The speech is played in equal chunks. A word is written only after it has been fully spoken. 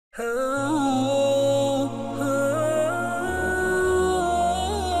Let's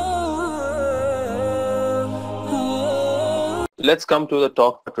come to the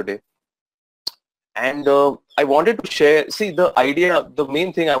talk for today. And I wanted to share, see the idea, the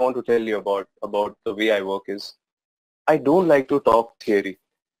main thing I want to tell you about the way I work is, I don't like to talk theory.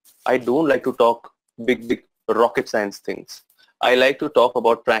 I don't like to talk big rocket science things. I like to talk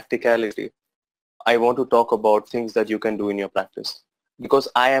about practicality. I want to talk about things that you can do in your practice because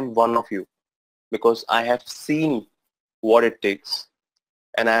I am one of you, because I have seen what it takes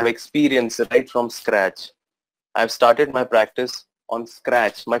and I have experienced right from scratch. I've started my practice on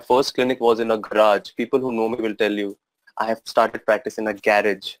scratch. My first clinic was in a garage. People who know me will tell you I have started practice in a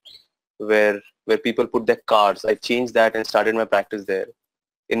garage where people put their cars. I changed that and started my practice there.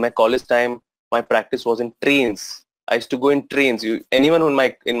 In my college time, my practice was in trains. I used to go in trains. Anyone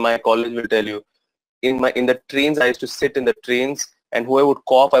in my college will tell you, in the trains, I used to sit in the trains, and whoever would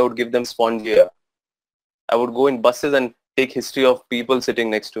cough, I would give them spongia. I would go in buses and take history of people sitting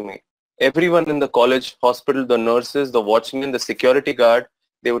next to me. Everyone in the college, hospital, the nurses, the watchmen, the security guard,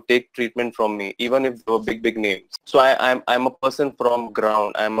 they would take treatment from me, even if they were big names. So I'm a person from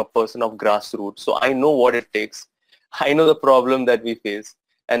ground. I'm a person of grassroots. So I know what it takes. I know the problem that we face.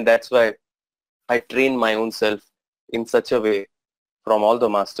 And that's why I train my own self in such a way from all the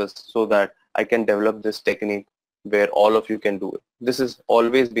masters so that I can develop this technique where all of you can do it. This has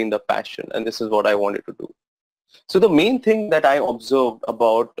always been the passion, and this is what I wanted to do. So the main thing that I observed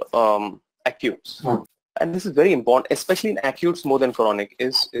about acutes, and this is very important, especially in acutes more than chronic,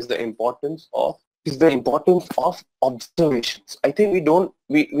 is the importance of observations. I think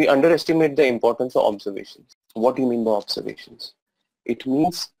we underestimate the importance of observations. What do you mean by observations? It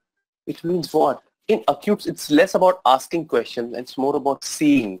means what? In acutes, it's less about asking questions, and it's more about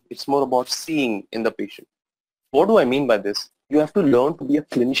seeing. It's more about seeing in the patient. What do I mean by this? You have to learn to be a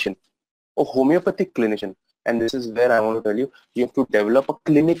clinician, a homeopathic clinician. And this is where I want to tell you, you have to develop a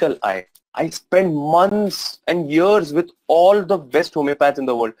clinical eye. I spent months and years with all the best homeopaths in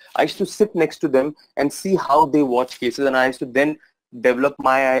the world. I used to sit next to them and see how they watch cases, and I used to then develop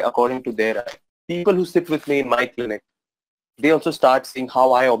my eye according to their eye. People who sit with me in my clinic, they also start seeing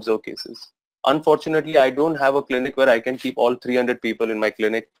how I observe cases. Unfortunately, I don't have a clinic where I can keep all 300 people in my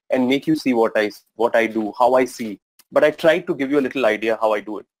clinic and make you see what I do, how I see. But I try to give you a little idea how I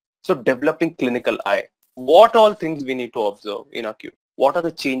do it. So developing clinical eye. What all things we need to observe in acute? What are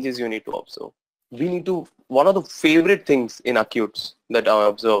the changes you need to observe? One of the favorite things in acutes that I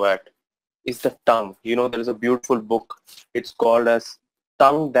observe at is the tongue. You know, there is a beautiful book. It's called as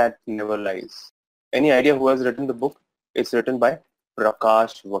Tongue That Never Lies. Any idea who has written the book? It's written by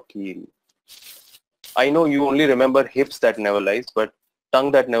Prakash Vakil. I know you only remember Hips That Never Lies, but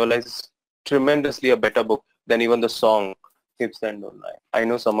Tongue That Never Lies is tremendously a better book than even the song Hips That Don't Lie. I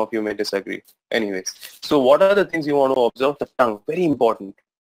know some of you may disagree. Anyways, so what are the things you want to observe? The tongue, very important.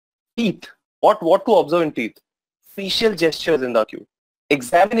 Teeth. What to observe in teeth? Facial gestures in the acute.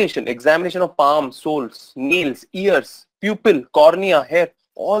 Examination of palms, soles, nails, ears, pupil, cornea, hair.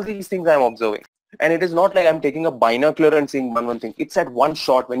 All these things I'm observing. And it is not like I'm taking a binocular and seeing one thing. It's at one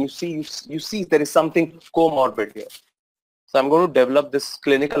shot. When you see there is something comorbid here. So I'm going to develop this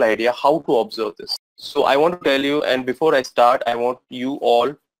clinical idea how to observe this. So I want to tell you, and before I start, I want you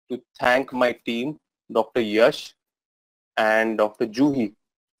all to thank my team, Dr. Yash and Dr. Juhi,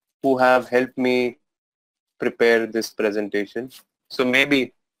 who have helped me prepare this presentation. So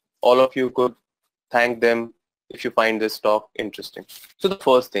maybe all of you could thank them if you find this talk interesting. So the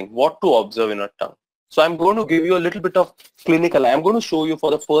first thing, what to observe in a tongue. So I'm going to give you a little bit of clinical. I'm going to show you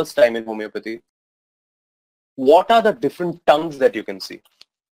for the first time in homeopathy what are the different tongues that you can see.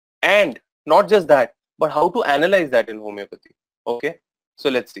 And not just that, but how to analyze that in homeopathy. Okay, so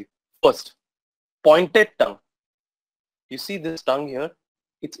let's see. First, pointed tongue. You see this tongue here?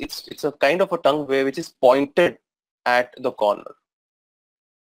 It's a kind of a tongue which is pointed at the corner.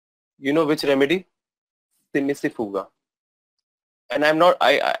 You know which remedy? Simisifuga. And I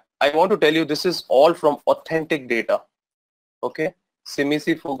want to tell you this is all from authentic data. Okay,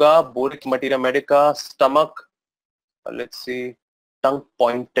 Simisifuga, Boric materia medica, stomach. Let's see, tongue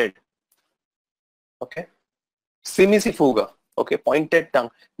pointed. Okay, Simisifuga. Okay, pointed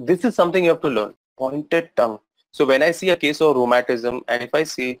tongue. This is something you have to learn. Pointed tongue. So when I see a case of rheumatism, and if I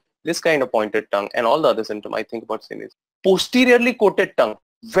see this kind of pointed tongue and all the other symptoms, I think about simis. Posteriorly coated tongue.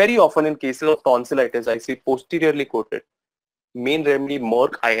 Very often in cases of tonsillitis, I see posteriorly coated. Main remedy,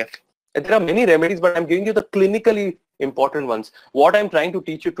 Merck IF. There are many remedies, but I'm giving you the clinically important ones. What I'm trying to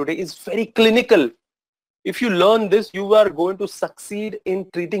teach you today is very clinical. If you learn this, you are going to succeed in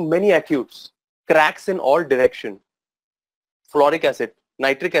treating many acutes. Cracks in all direction. Fluoric acid.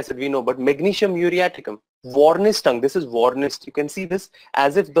 Nitric acid, we know, but magnesium muriaticum. Warnist tongue, this is warnist. You can see this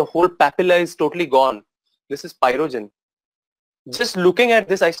as if the whole papilla is totally gone. This is pyrogen. Just looking at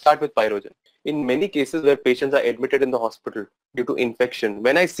this, I start with pyrogen. In many cases where patients are admitted in the hospital due to infection,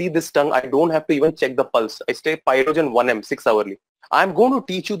 when I see this tongue, I don't have to even check the pulse. I stay pyrogen 1M 6 hourly. I'm going to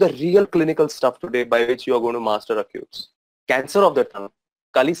teach you the real clinical stuff today by which you are going to master acutes. Cancer of the tongue,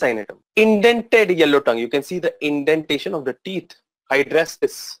 calicinatum. Indented yellow tongue, you can see the indentation of the teeth.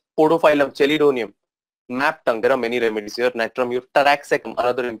 Hydrastis, podophyllum, chelidonium. Map tongue, there are many remedies here. Natramur, taraxacum,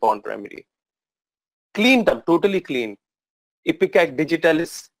 another important remedy. Clean tongue, totally clean. Ipecac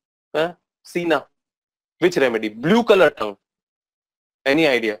digitalis, Sina. Which remedy? Blue color tongue. Any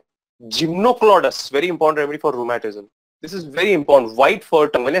idea? Gymnoclodus, very important remedy for rheumatism. This is very important. White fur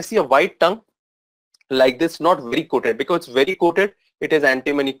tongue. When I see a white tongue like this, not very coated, because it's very coated, it is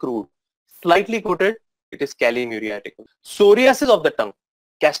antimony crude. Slightly coated, it is kali muriaticum. Psoriasis of the tongue,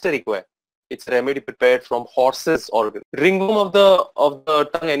 castor equi. It's a remedy prepared from horse's organ. Ringworm of the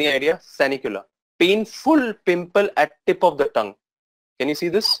tongue, any idea? Sanicula. Painful pimple at tip of the tongue. Can you see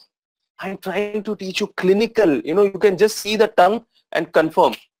this? I'm trying to teach you clinical. You can just see the tongue and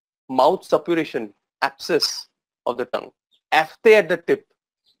confirm. Mouth suppuration, abscess of the tongue. Aphthe at the tip.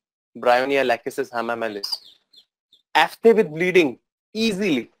 Bryonia lachesis hamamalis. Aphthe with bleeding,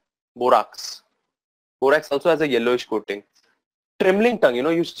 easily. Borax. Borax also has a yellowish coating. Trembling tongue,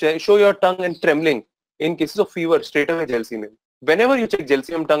 you show your tongue and trembling. In cases of fever, straight away gelseminum. Whenever you check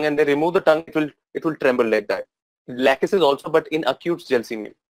gelseminum tongue and they remove the tongue, it will tremble like that. Lachesis also, but in acute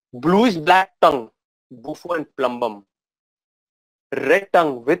gelseminum. Bluish black tongue, bufo and plumbum. Red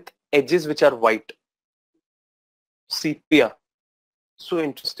tongue with edges which are white. Sepia. So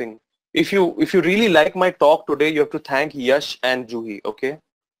interesting. If you really like my talk today, you have to thank Yash and Juhi, okay?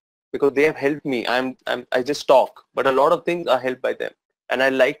 Because they have helped me. I just talk, but a lot of things are helped by them. And I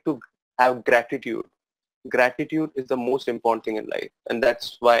like to have gratitude. Gratitude is the most important thing in life, and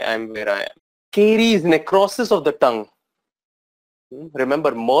that's why I'm where I am. Caries, necrosis of the tongue.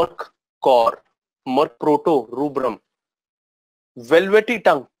 Remember, Merck core, Merck proto, rubrum. Velvety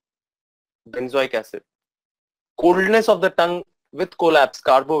tongue, benzoic acid. Coldness of the tongue with collapse,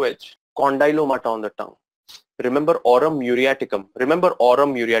 carboveg. Condylomata on the tongue. Remember aurum muriaticum. Remember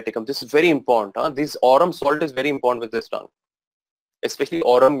aurum muriaticum. This is very important. This aurum salt is very important with this tongue. Especially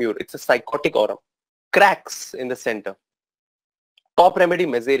aurum mur. It's a psychotic aurum. Cracks in the center. Top remedy,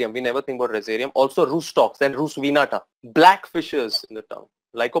 mesarium. We never think about resarium. Also roostalks and rus venata. Black fissures in the tongue.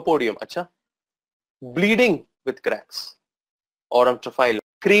 Lycopodium. Acha. Bleeding with cracks. Aurum trophilum.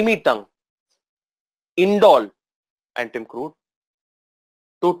 Creamy tongue. Indol. Antim crude.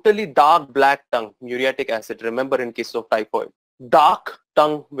 Totally dark black tongue. Muriatic acid. Remember in case of typhoid. Dark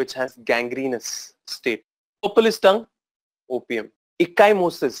tongue which has gangrenous state. Purplish tongue. Opium.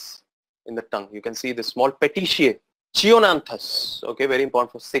 Ecchymosis in the tongue. You can see the small petechiae. Chionanthus. Okay, very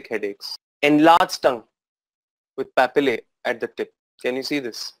important for sick headaches. Enlarged tongue with papillae at the tip. Can you see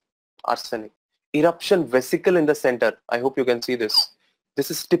this? Arsenic. Eruption vesicle in the center. I hope you can see this. This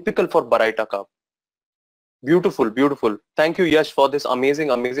is typical for Baraita cup. Beautiful, beautiful. Thank you, Yash, for this amazing,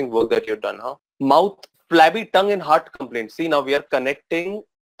 amazing work that you've done. Mouth, flabby tongue in heart complaints. See, now we are connecting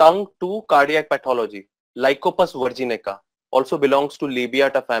tongue to cardiac pathology. Lycopus virginica also belongs to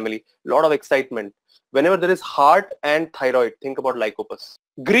Labiata family. Lot of excitement. Whenever there is heart and thyroid, think about Lycopus.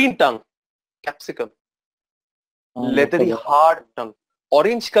 Green tongue, capsicum. Leathery hard tongue.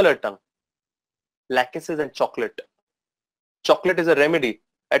 Orange color tongue. Lachesis and chocolate. Chocolate is a remedy.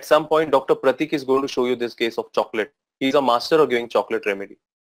 At some point, Dr. Pratik is going to show you this case of chocolate. He's a master of giving chocolate remedy.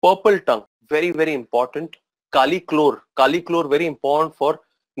 Purple tongue, very, very important. Calichlor. Calichlor, very important for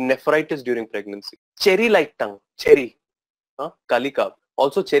nephritis during pregnancy. Cherry-like tongue, cherry. Calicab.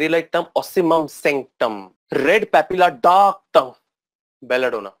 Also cherry-like tongue, ossimum sanctum. Red papilla, dark tongue,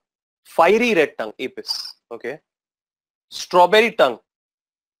 belladonna. Fiery red tongue, apis. Okay. Strawberry tongue,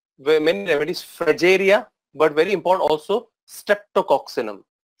 many remedies, Frageria, but very important also, streptococcinum.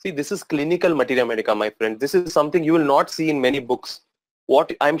 See, this is clinical materia medica, my friend. This is something you will not see in many books.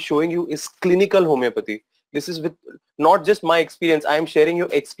 What I'm showing you is clinical homeopathy. This is with not just my experience. I am sharing you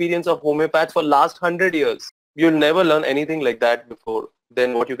experience of homeopaths for last 100 years. You'll never learn anything like that before.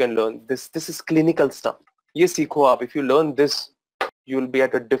 Then what you can learn, this is clinical stuff. Ye seekho aap. If you learn this, you'll be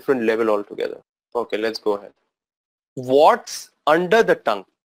at a different level altogether. Okay, let's go ahead. What's under the tongue?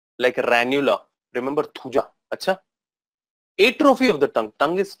 Like ranula. Remember thuja. Acha? Atrophy of the tongue.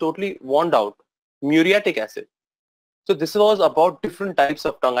 Tongue is totally worn out. Muriatic acid. So this was about different types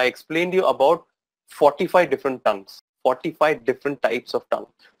of tongue. I explained you about 45 different tongues. 45 different types of tongue.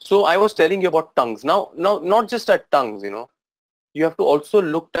 So I was telling you about tongues. Now not just at tongues, you have to also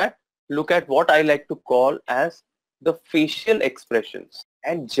look at what I like to call as the facial expressions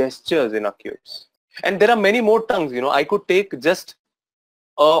and gestures in acutes. And there are many more tongues. I could take just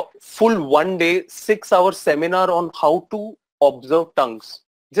a full 1 day, 6-hour seminar on how to observe tongues.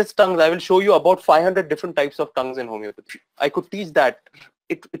 Just tongues. I will show you about 500 different types of tongues in homeopathy. I could teach that.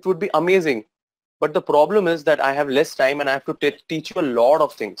 It would be amazing. But the problem is that I have less time and I have to teach you a lot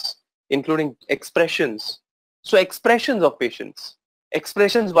of things, including expressions. So expressions of patients.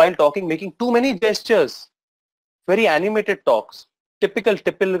 Expressions while talking, making too many gestures. Very animated talks. Typical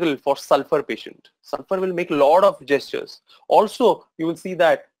for sulfur patient. Sulfur will make a lot of gestures. Also, you will see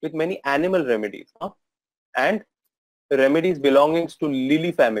that with many animal remedies and remedies belonging to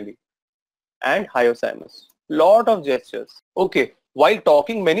lily family and hyoscyamus. Lot of gestures. Okay, while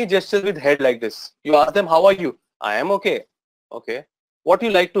talking, many gestures with head like this. You ask them, how are you? I am okay. Okay. What do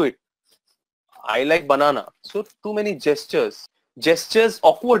you like to eat? I like banana. So too many gestures. Gestures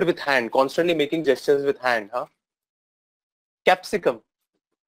awkward with hand, constantly making gestures with hand. Capsicum.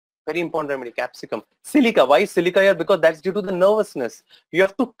 Very important remedy, capsicum. Silica. Why silica here? Because that's due to the nervousness. You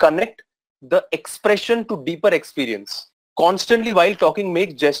have to connect the expression to deeper experience. Constantly while talking,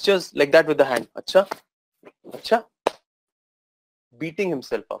 make gestures like that with the hand. Acha. Acha. Beating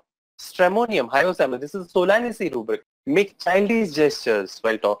himself up. Stramonium, hyoscyamus. This is Solanaceae rubric. Make childish gestures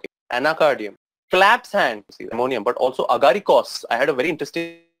while talking. Anacardium. Claps hand. Stramonium, but also agaricus. I had a very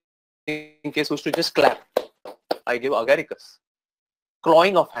interesting case who used to just clap. I give agaricus.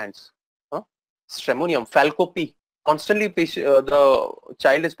 Clawing of hands. Stramonium, falcope. Constantly the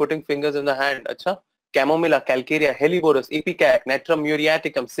child is putting fingers in the hand. Acha. Chamomilla, calcarea, helleborus, epicac, natrum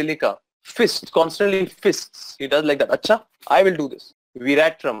muriaticum, silica. Fist, constantly fists. He does like that. Acha, I will do this.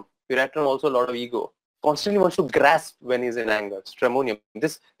 Viratrum. Viratrum also a lot of ego. Constantly wants to grasp when he's in anger. Stramonium.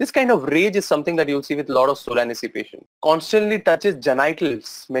 This kind of rage is something that you'll see with a lot of Solanaceae patients. Constantly touches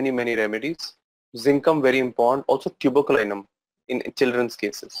genitals. Many remedies. Zincum, very important. Also tuberculinum in children's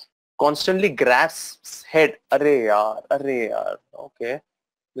cases. Constantly grasps head. Arre yaar. Okay.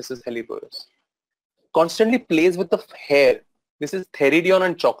 This is helleborus. Constantly plays with the hair. This is theridion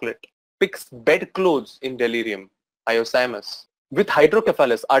and chocolate. Picks bedclothes in delirium. Hyoscyamus. With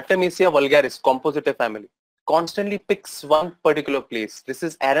hydrocephalus, Artemisia vulgaris, composite family. Constantly picks one particular place. This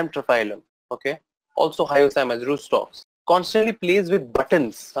is Aram trophyllum. Okay. Also hyoscyamus, roostocks. Constantly plays with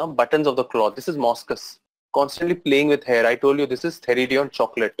buttons. Buttons of the cloth. This is Moschus. Constantly playing with hair. I told you this is theridion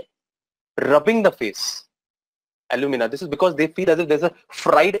chocolate. Rubbing the face. Alumina. This is because they feel as if there's a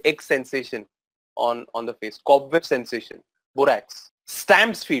fried egg sensation on the face. Cobweb sensation. Borax.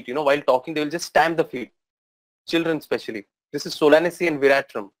 Stamps feet. While talking, they will just stamp the feet. Children especially. This is Solanaceae and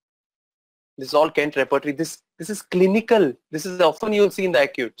Viratrum. This is all Kent repertory. This is clinical. This is often you'll see in the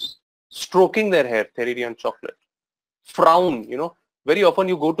acutes. Stroking their hair. Theridion chocolate. Frown. Very often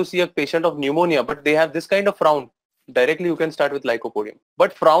you go to see a patient of pneumonia, but they have this kind of frown. Directly you can start with lycopodium.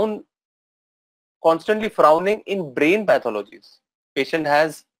 But frown, constantly frowning in brain pathologies. Patient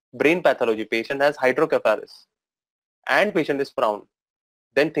has brain pathology. Patient has hydrocephalus. And patient is frown.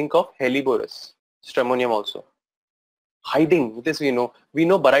 Then think of helleborus. Stramonium also. Hiding. This we know. We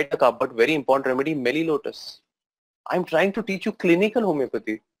know Baraita cup, but very important remedy, melilotus. I'm trying to teach you clinical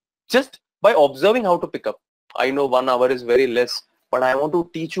homeopathy. Just by observing how to pick up. I know 1 hour is very less, but I want to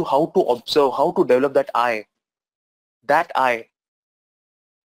teach you how to observe, how to develop that eye. That eye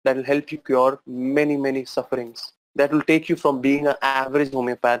that will help you cure many sufferings. That will take you from being an average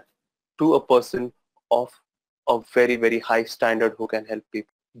homeopath to a person of a very high standard who can help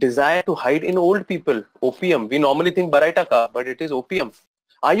people. Desire to hide in old people. Opium. We normally think Baraita ka, but it is opium.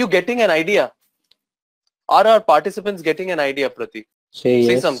 Are you getting an idea? Are our participants getting an idea, Pratik? Say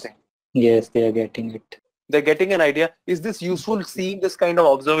yes. Something. Yes, they are getting it. They're getting an idea. Is this useful seeing this kind of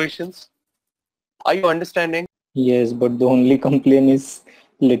observations? Are you understanding? Yes, but the only complaint is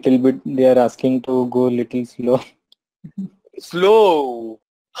little bit they are asking to go little slow. Slow.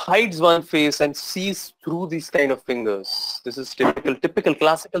 Hides one face and sees through these kind of fingers. This is typical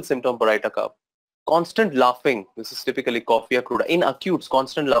classical symptom for Baraita cup. Constant laughing. This is typically coffea cruda. In acutes,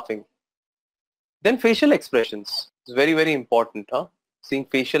 constant laughing. Then facial expressions. It's very important. Seeing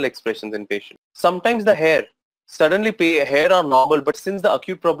facial expressions in patients. Sometimes the hair. Suddenly hair are normal, but since the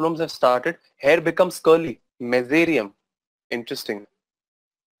acute problems have started, hair becomes curly. Mesarium. Interesting.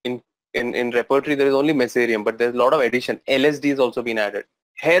 In repertory, there is only mesarium, but there's a lot of addition. LSD has also been added.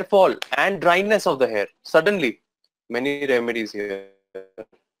 Hair fall and dryness of the hair. Suddenly, many remedies here.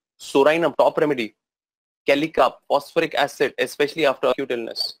 Sorinum, top remedy. Calica, phosphoric acid, especially after acute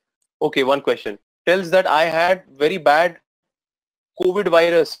illness. Okay, one question. Tells that I had very bad COVID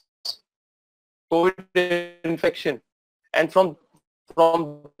virus, COVID infection. And from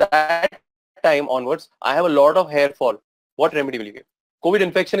from that time onwards, I have a lot of hair fall. What remedy will you give? COVID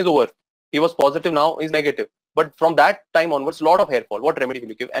infection is over. He was positive, now he's negative. But from that time onwards, lot of hair fall. What remedy will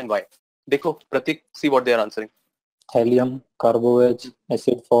you give and why? Dekho, Pratik, see what they are answering. Thallium, carbohydrate,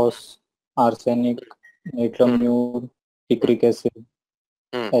 acid phos, arsenic, natrium Hmm. mure, picric acid,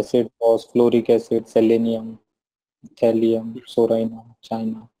 Hmm. acid phos, fluoric acid, selenium, thallium, sorina,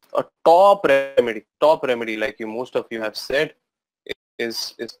 China. A top remedy, like you most of you have said,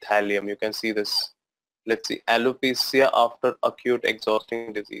 is thallium. You can see this. Let's see, alopecia after acute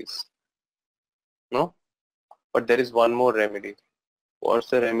exhausting disease. No, but there is one more remedy. What's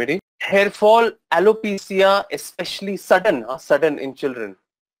the remedy? Hair fall, alopecia, especially sudden in children.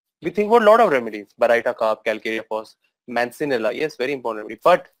 We think about a lot of remedies. Baraita carb, calcarea phos, mancinella. Yes, very important remedy.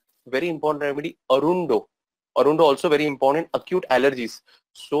 But very important remedy, arundo. Arundo also very important, acute allergies.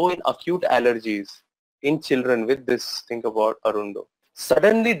 So in acute allergies in children with this, think about arundo.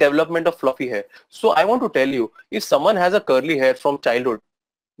 Suddenly development of fluffy hair. So I want to tell you, if someone has a curly hair from childhood,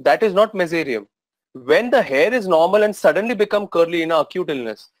 that is not mesarium. When the hair is normal and suddenly become curly in an acute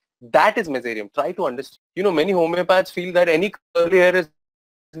illness, that is mesarium. Try to understand. You know, many homeopaths feel that any curly hair is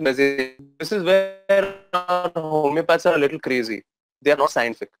mesarium. This is where our homeopaths are a little crazy. They are not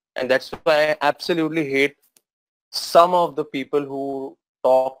scientific. And that's why I absolutely hate some of the people who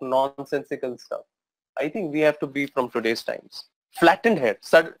talk nonsensical stuff. I think we have to be from today's times. Flattened hair,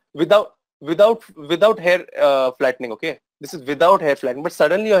 without hair flattening. Okay, this is without hair flattening, but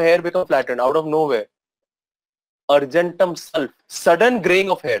suddenly your hair becomes flattened out of nowhere. Urgentum sulf, sudden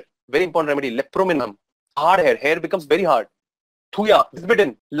graying of hair. Very important remedy. Leprominum, hard hair becomes very hard. Thuya,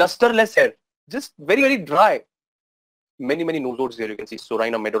 disbidden, lusterless hair, just very dry. Many nosodes here you can see.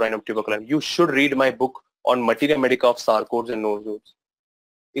 Sorinum, medorinum, tuberculinum. You should read my book on materia medica of sarcoids and nosodes.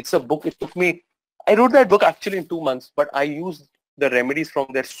 It's a book. It took me. I wrote that book actually in 2 months, but I used the remedies from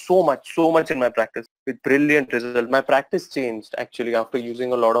there so much in my practice with brilliant results. My practice changed actually after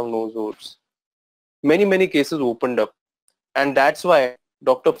using a lot of nosodes. Many cases opened up, and that's why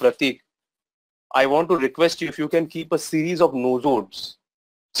Dr. Pratik, I want to request you if you can keep a series of nosodes.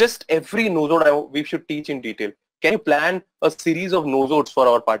 Just every nosode we should teach in detail. Can you plan a series of nosodes for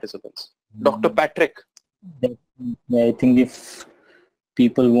our participants? Dr. Patrick. Yeah, I think if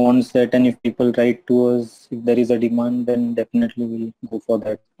people want that and if people write to us, if there is a demand, then definitely we'll go for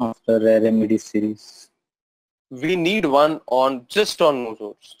that after a remedy series. We need one on just on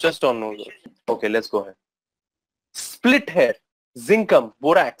nosodes. Okay, let's go ahead. Split hair, zinc,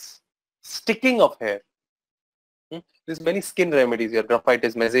 borax, sticking of hair. There's many skin remedies here.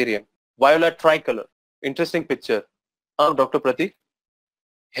 Graphitis, mesarium, violet tricolor. Interesting picture. Dr. Pratik,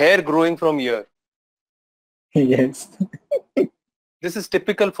 hair growing from ear. Yes. This is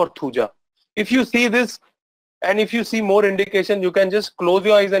typical for thuja. If you see this and if you see more indication, you can just close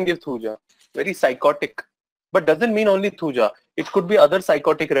your eyes and give thuja. Very psychotic. But doesn't mean only thuja. It could be other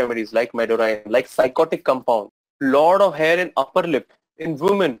psychotic remedies like medorine, like psychotic compound. Lot of hair in upper lip. In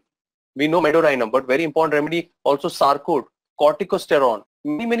women, we know medorinum, but very important remedy also sarcode, corticosterone.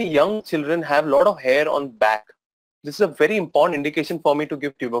 Many young children have lot of hair on back. This is a very important indication for me to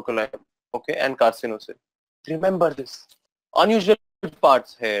give tuberculinum, okay, and carcinosin. Remember this. Unusual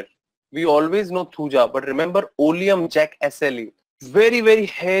parts hair. We always know thuja, but remember oleum jack SLE. Very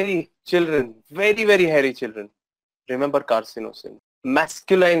hairy children. Very hairy children. Remember carcinosin.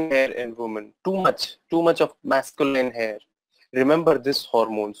 Masculine hair in women. Too much of masculine hair. Remember this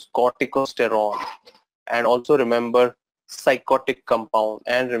hormones, corticosterone, and also remember psychotic compound,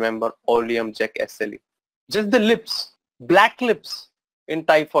 and remember oleum jack SLE. Just the lips, black lips in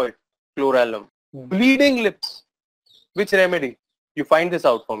typhoid, chlorellum. Bleeding lips, which remedy? You find this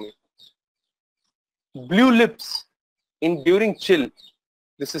out for me. Blue lips during chill,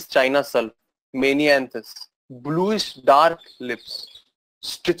 this is China sulf, manianthus. Bluish dark lips,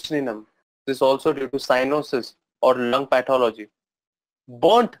 strychnine. This is also due to cyanosis or lung pathology.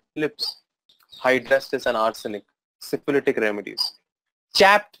 Burnt lips, hydrastis and arsenic, syphilitic remedies.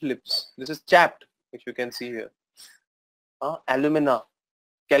 Chapped lips, this is chapped, which you can see here. Alumina,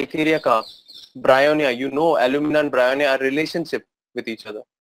 calcarea carb, bryonia. You know alumina and bryonia are relationship with each other.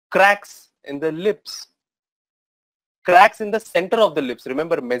 Cracks in the lips, cracks in the center of the lips.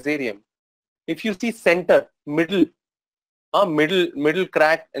 Remember mesarium. If you see center, middle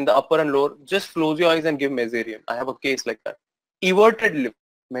crack in the upper and lower, just close your eyes and give mesarium. I have a case like that. Everted lip,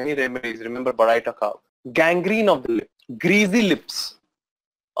 many remedies. Remember baraita carb. Gangrene of the lip, greasy lips,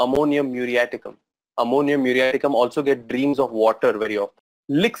 ammonium muriaticum. Ammonium muriaticum also get dreams of water very often.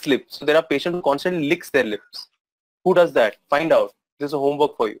 Licks lips. So there are patients who constantly licks their lips. Who does that? Find out. This is a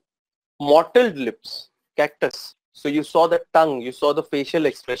homework for you. Mottled lips, cactus. So you saw the tongue, you saw the facial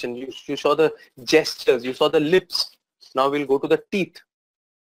expression, you saw the gestures, you saw the lips. Now we'll go to the teeth.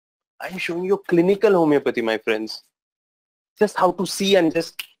 I'm showing you clinical homeopathy, my friends. Just how to see and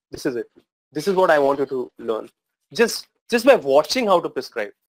just, this is it. This is what I want you to learn. Just by watching how to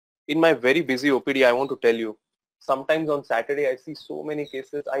prescribe. In my very busy OPD, I want to tell you, sometimes on Saturday, I see so many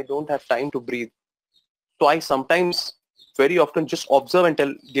cases, I don't have time to breathe. So I sometimes, very often, just observe and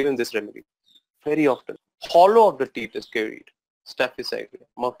give him this remedy. Very often. Hollow of the teeth is carried. Staphysaria,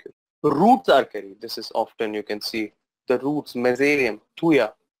 mercury. Roots are carried. This is often, you can see the roots, mesothelium,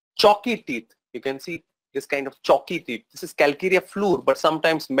 thuya. Chalky teeth. You can see this kind of chalky teeth. This is calcarea fluor, but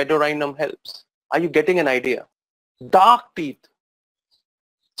sometimes medorinum helps. Are you getting an idea? Dark teeth.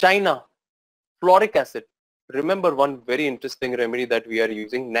 China, fluoric acid. Remember one very interesting remedy that we are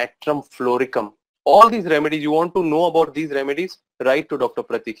using, natrum fluoricum. All these remedies, you want to know about these remedies, write to Dr.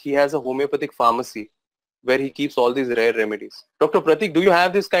 Pratik. He has a homeopathic pharmacy where he keeps all these rare remedies. Dr. Pratik, do you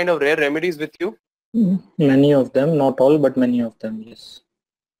have this kind of rare remedies with you? Many of them, not all, but many of them, yes.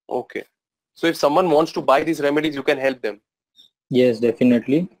 Okay. So if someone wants to buy these remedies, you can help them. Yes,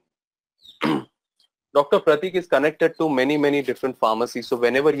 definitely. Dr. Pratik is connected to many different pharmacies. So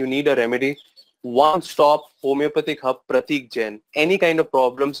whenever you need a remedy, one-stop homeopathic hub, Pratik Jain. Any kind of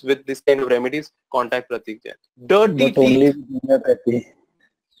problems with this kind of remedies, contact Pratik Jain. Dirty But only teeth. homeopathy.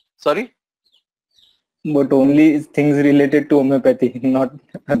 Sorry? But only things related to homeopathy, not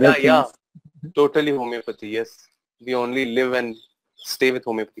other things. Yeah. Totally homeopathy. Yes. We only live and stay with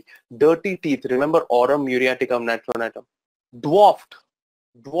homeopathy. Dirty teeth. Remember aurum muriaticum natronatum. Dwarfed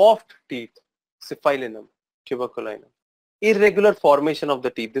teeth. Syphilinum, tuberculinum. Irregular formation of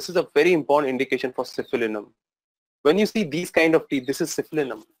the teeth. This is a very important indication for syphilinum. When you see these kind of teeth, this is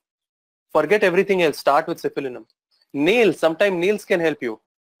syphilinum. Forget everything else. Start with syphilinum. Nails. Sometimes nails can help you.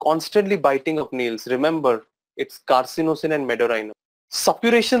 Constantly biting of nails. Remember, it's carcinosin and medorinum.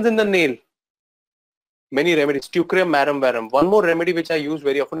 Suppurations in the nail. Many remedies. Teucrium marum varum. One more remedy which I use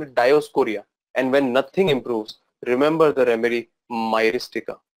very often is Dioscoria. And when nothing improves, remember the remedy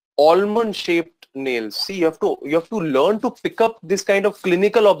Myristica. Almond-shaped nails. See, you have to learn to pick up this kind of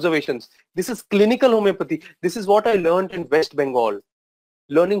clinical observations. This is clinical homeopathy. This is what I learned in West Bengal,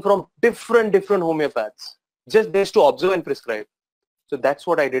 learning from different homeopaths, just to observe and prescribe. So that's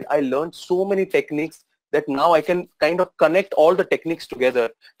what I did. I learned so many techniques that now I can kind of connect all the techniques together,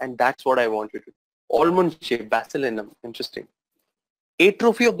 and that's what I want you to do. Almond shape, basilinum, interesting.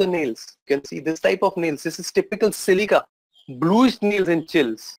 Atrophy of the nails. You can see this type of nails. This is typical silica. Bluish nails in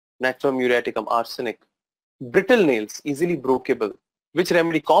chills. Natrum muriaticum, arsenic. Brittle nails, easily breakable. Which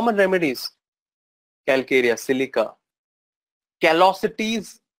remedy? Common remedies. Calcarea, silica.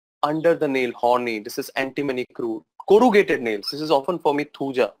 Callosities under the nail, horny. This is antimony crude. Corrugated nails. This is often for me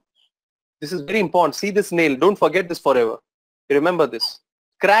thuja. This is very important. See this nail. Don't forget this forever. Remember this.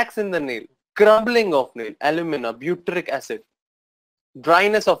 Cracks in the nail. Crumbling of nail. Alumina, butyric acid.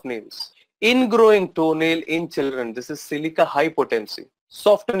 Dryness of nails. Ingrowing toenail in children. This is silica high potency.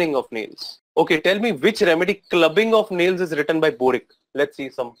 Softening of nails. Okay, tell me which remedy. Clubbing of nails is written by Boric. Let's see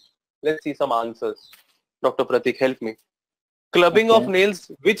some answers. Dr. Pratik, help me. Clubbing of nails,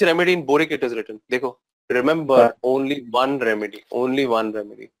 which remedy in Boric it is written? Dekho. Remember, only one remedy. Only one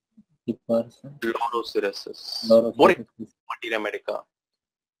remedy. Lorosyrosis. Boric. Mati remedica.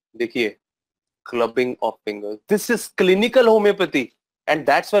 Dekhiye. Clubbing of fingers. This is clinical homeopathy. And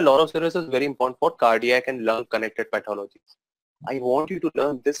that's why lorosyrosis is very important for cardiac and lung connected pathologies. I want you to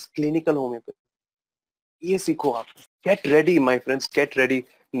learn this clinical homeopathy. Ye sikho aap. Get ready, my friends. Get ready.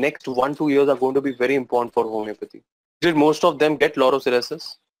 Next 1-2 years are going to be very important for homeopathy. Did most of them get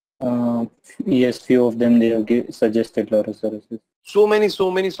lorosyrosis? Yes, few of them they have suggested lorosyrosis. So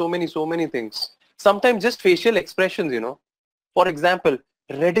many things. Sometimes just facial expressions, you know. For example,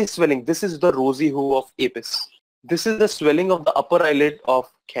 reddish swelling. This is the rosy hue of Apis. This is the swelling of the upper eyelid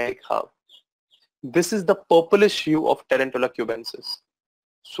of Carrick Howe. This is the purplish hue of Tarantula cubensis.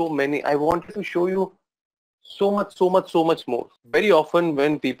 So many. I wanted to show you so much more. Very often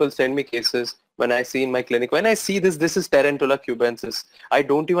when people send me cases, when I see in my clinic, when I see this is Tarantula cubensis, I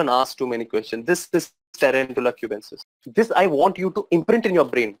don't even ask too many questions. This is Tarantula cubensis. This I want you to imprint in your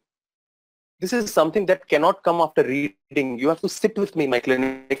brain. This is something that cannot come after reading. You have to sit with me in my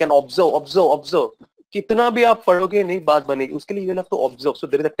clinic and observe. कितना भी आप पढ़ोगे नहीं बात बनेगी. उसके लिए you will have to observe. So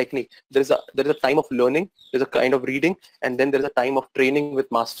there is a technique. There is a time of learning. There is a kind of reading, and then there is a time of training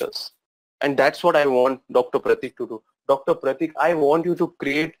with masters. And that's what I want Dr. Pratik to do. Dr. Pratik, I want you to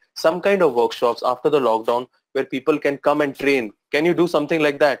create some kind of workshops after the lockdown where people can come and train. Can you do something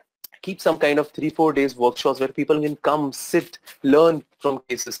like that? Keep some kind of 3-4 days workshops where people can come, sit, learn from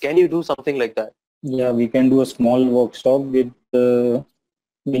cases. Can you do something like that? Yeah, we can do a small workshop with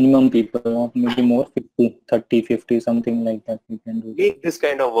minimum people, not maybe more, 50, 30, 50, something like that we can do. Make this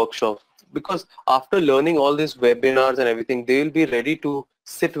kind of workshop, because after learning all these webinars and everything, they will be ready to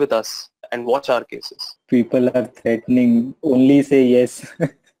sit with us and watch our cases. People are threatening, only say yes.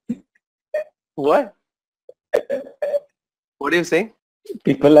 What? What are you saying?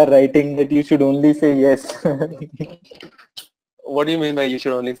 People are writing that you should only say yes. What do you mean by you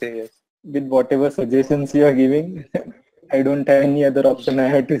should only say yes? With whatever suggestions you are giving, I don't have any other option. I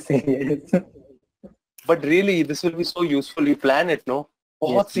have to say yes. But really, this will be so useful. You plan it, no?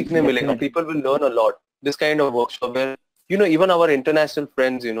 Yes, बहुत सीखने मिलेगा. definitely. People will learn a lot. This kind of workshop where, even our international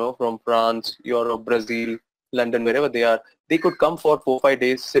friends, from France, Europe, Brazil, London, wherever they are, they could come for 4-5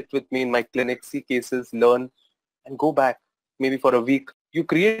 days, sit with me in my clinic, see cases, learn, and go back maybe for a week. You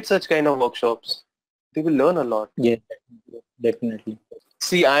create such kind of workshops. They will learn a lot. Yes, definitely.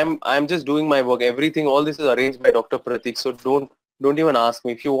 See, I'm just doing my work. Everything, all this is arranged by Dr. Pratik. So don't even ask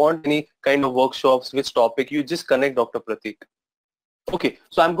me. If you want any kind of workshops, which topic, you just connect Dr. Pratik. Okay,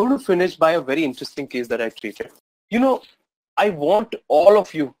 so I'm going to finish by a very interesting case that I treated. I want all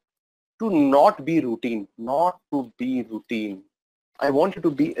of you to not be routine, not to be routine. I want you to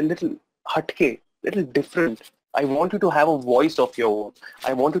be a little hatke, little different. I want you to have a voice of your own.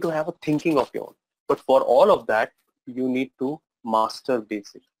 I want you to have a thinking of your own. But for all of that, you need to master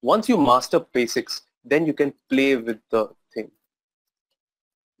basics. Once you master basics, then you can play with the thing.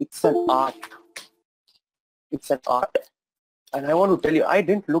 It's an art. It's an art. And I want to tell you, I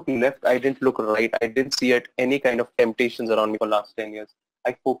didn't look left, I didn't look right, I didn't see at any kind of temptations around me for the last 10 years.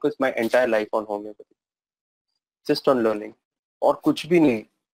 I focused my entire life on homeopathy, just on learning. Or kuch bhi nahi,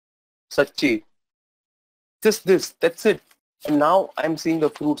 sachi, just this, that's it. And now I'm seeing the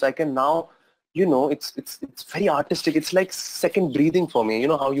fruits. I can now, it's very artistic. It's like second breathing for me. You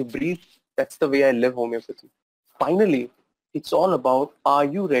know how you breathe? That's the way I live homeopathy. Finally, it's all about, are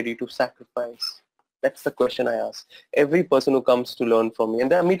you ready to sacrifice? That's the question I ask every person who comes to learn from me.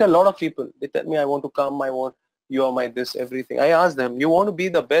 And then I meet a lot of people. They tell me, I want to come, you are my this, everything. I ask them, you want to be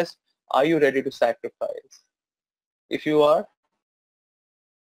the best? Are you ready to sacrifice? If you are,